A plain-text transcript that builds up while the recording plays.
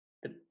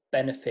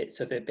benefits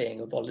of it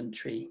being a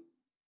voluntary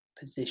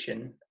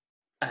position,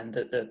 and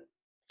that the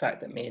fact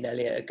that me and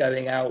Elliot are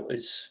going out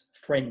as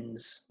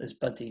friends, as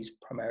buddies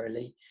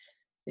primarily,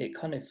 it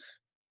kind of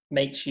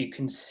makes you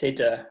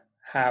consider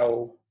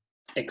how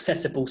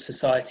accessible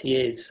society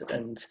is,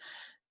 and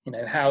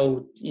how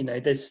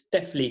there's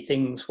definitely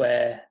things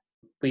where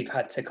we've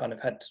had to kind of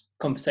had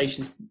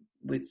conversations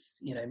with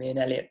me and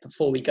Elliot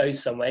before we go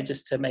somewhere,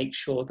 just to make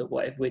sure that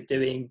whatever we're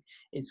doing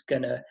is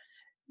going to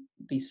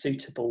be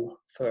suitable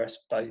for us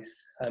both.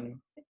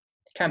 It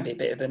can be a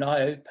bit of an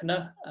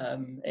eye-opener.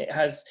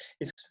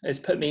 It's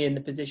put me in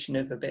the position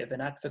of a bit of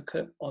an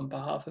advocate on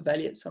behalf of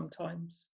Elliot sometimes.